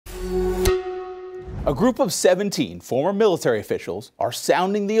A group of 17 former military officials are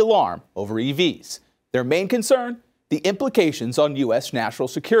sounding the alarm over EVs. Their main concern? The implications on U.S. national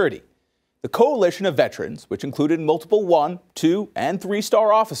security. The coalition of veterans, which included multiple 1-, 2-, and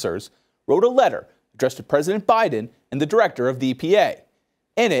 3-star officers, wrote a letter addressed to President Biden and the director of the EPA.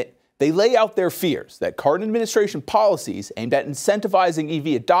 In it, they lay out their fears that current administration policies aimed at incentivizing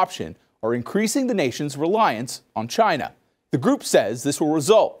EV adoption are increasing the nation's reliance on China. The group says this will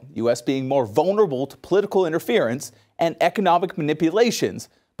result in the U.S. being more vulnerable to political interference and economic manipulations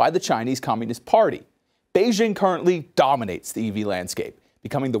by the Chinese Communist Party. Beijing currently dominates the EV landscape,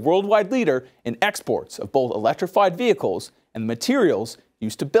 becoming the worldwide leader in exports of both electrified vehicles and the materials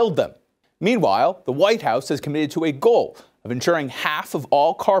used to build them. Meanwhile, the White House has committed to a goal of ensuring half of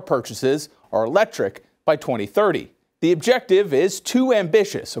all car purchases are electric by 2030. The objective is too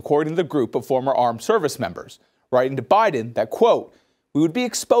ambitious, according to the group of former armed service members, writing to Biden that, quote, "We would be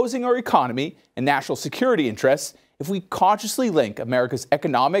exposing our economy and national security interests if we consciously link America's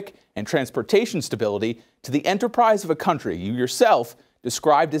economic and transportation stability to the enterprise of a country you yourself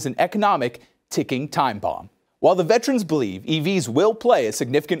described as an economic ticking time bomb." While the veterans believe EVs will play a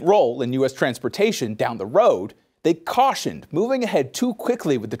significant role in U.S. transportation down the road, they cautioned moving ahead too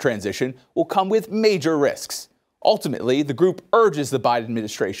quickly with the transition will come with major risks. Ultimately, the group urges the Biden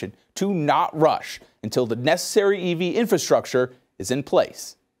administration to not rush until the necessary EV infrastructure is in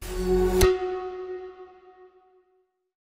place.